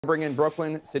Bring in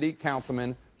Brooklyn City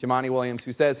Councilman Jumaane Williams,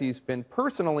 who says he's been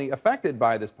personally affected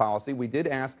by this policy. We did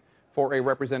ask for a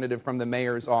representative from the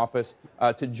mayor's office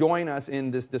to join us in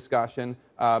this discussion,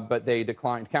 but they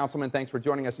declined. Councilman, thanks for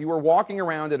joining us. You were walking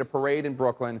around at a parade in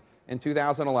Brooklyn in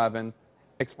 2011.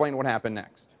 Explain what happened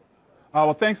next.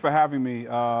 Well, thanks for having me.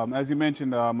 As you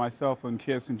mentioned, myself and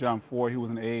Kirsten John Ford, who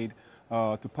was an aide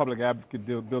to Public Advocate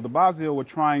Bill de Blasio, were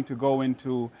trying to go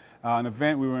into an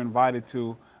event we were invited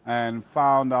to and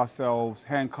found ourselves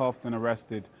handcuffed and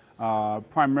arrested.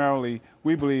 Primarily,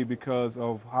 we believe, because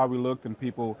of how we looked and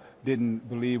people didn't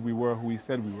believe we were who we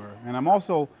said we were. And I'm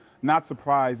also not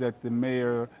surprised that the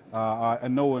mayor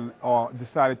and no one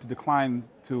decided to decline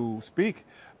to speak,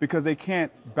 because they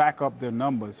can't back up their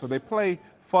numbers. So they play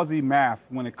fuzzy math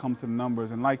when it comes to the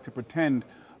numbers and like to pretend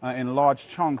in large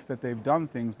chunks that they've done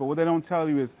things. But what they don't tell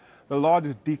you is the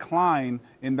largest decline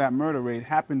in that murder rate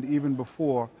happened even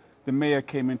before the mayor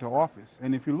came into office.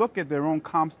 And if you look at their own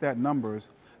CompStat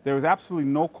numbers, there is absolutely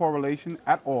no correlation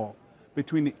at all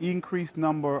between the increased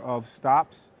number of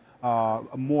stops,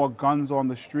 more guns on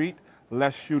the street,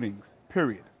 less shootings,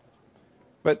 period.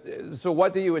 But so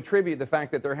what do you attribute the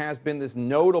fact that there has been this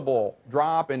notable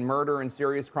drop in murder and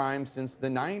serious crime since the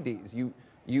 90s?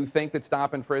 You think that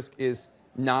stop and frisk is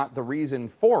not the reason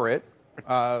for it,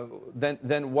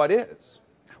 then what is?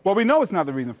 Well, we know it's not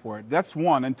the reason for it. That's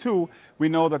one. And two, we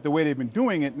know that the way they've been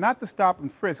doing it, not the stop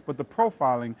and frisk, but the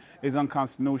profiling is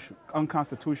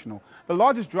unconstitutional. The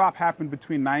largest drop happened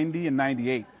between 90 and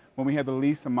 98, when we had the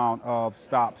least amount of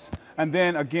stops. And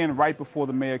then again, right before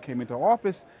the mayor came into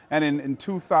office, and in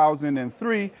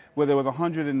 2003, where there was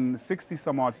 160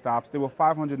 some odd stops, there were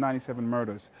 597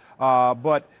 murders.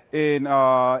 But in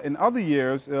other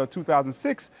years,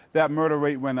 2006, that murder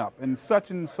rate went up, and such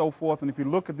and so forth. And if you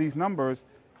look at these numbers,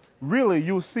 really,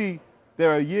 you'll see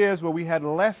there are years where we had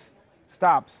less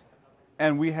stops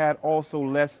and we had also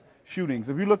less shootings.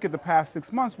 If you look at the past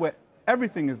 6 months, where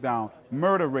everything is down,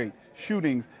 murder rate,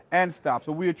 shootings, and stops.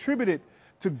 So we attribute it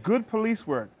to good police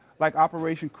work, like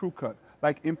Operation Crew Cut,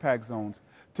 like Impact Zones,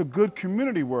 to good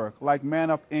community work, like Man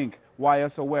Up Inc.,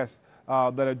 YSOS,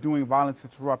 that are doing violence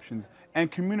interruptions, and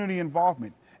community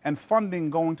involvement, and funding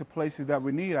going to places that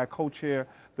we need. I co-chair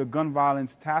the Gun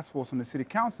Violence Task Force on the City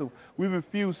Council. We've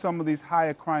infused some of these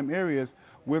higher crime areas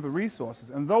with resources.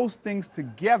 And those things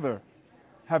together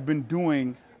have been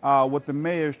doing what the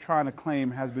mayor is trying to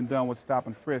claim has been done with stop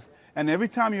and frisk. And every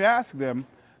time you ask them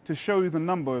to show you the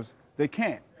numbers, they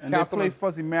can't. And they play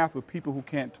fuzzy math with people who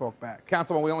can't talk back.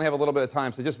 Councilman, we only have a little bit of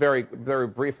time, so just very, very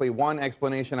briefly, one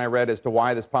explanation I read as to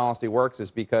why this policy works is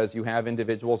because you have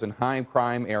individuals in high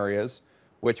crime areas,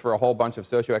 which for a whole bunch of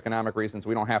socioeconomic reasons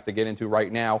we don't have to get into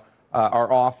right now,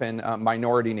 are often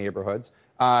minority neighborhoods.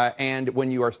 And when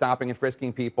you are stopping and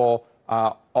frisking people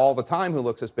all the time who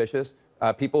look suspicious,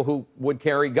 people who would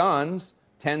carry guns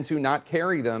tend to not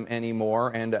carry them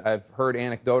anymore. And I've heard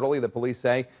anecdotally the police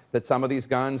say that some of these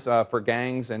guns for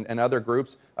gangs and other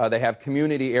groups, they have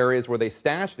community areas where they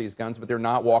stash these guns, but they're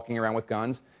not walking around with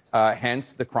guns.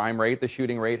 Hence, the crime rate, the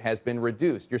shooting rate has been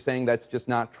reduced. You're saying that's just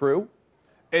not true?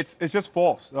 It's just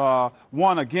false.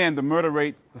 One, again, the murder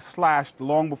rate slashed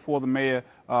long before the mayor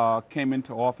came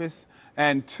into office.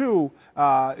 And two,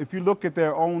 if you look at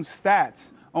their own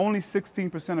stats, only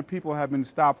 16% of people have been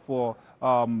stopped for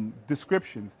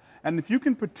descriptions. And if you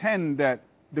can pretend that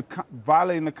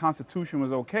violating the Constitution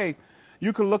was okay,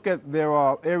 you can look at there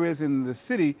are areas in the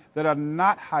city that are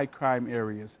not high crime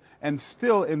areas. And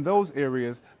still in those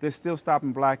areas, they're still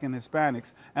stopping Black and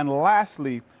Hispanics. And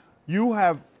lastly, you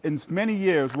have, in many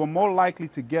years, were more likely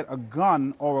to get a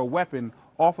gun or a weapon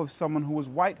off of someone who was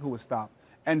white who was stopped.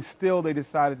 And still they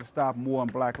decided to stop more on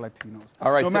Black Latinos.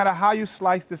 All right, no matter how you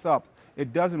slice this up,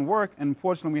 it doesn't work. And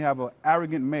unfortunately, we have an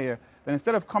arrogant mayor that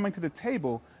instead of coming to the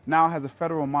table, now has a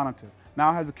federal monitor,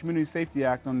 now has a Community Safety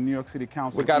Act on the New York City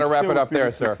Council. We've got to wrap it up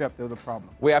there, sir. Except there's a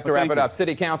problem. We have to wrap it up.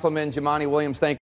 City Councilman Jumaane Williams, thank you.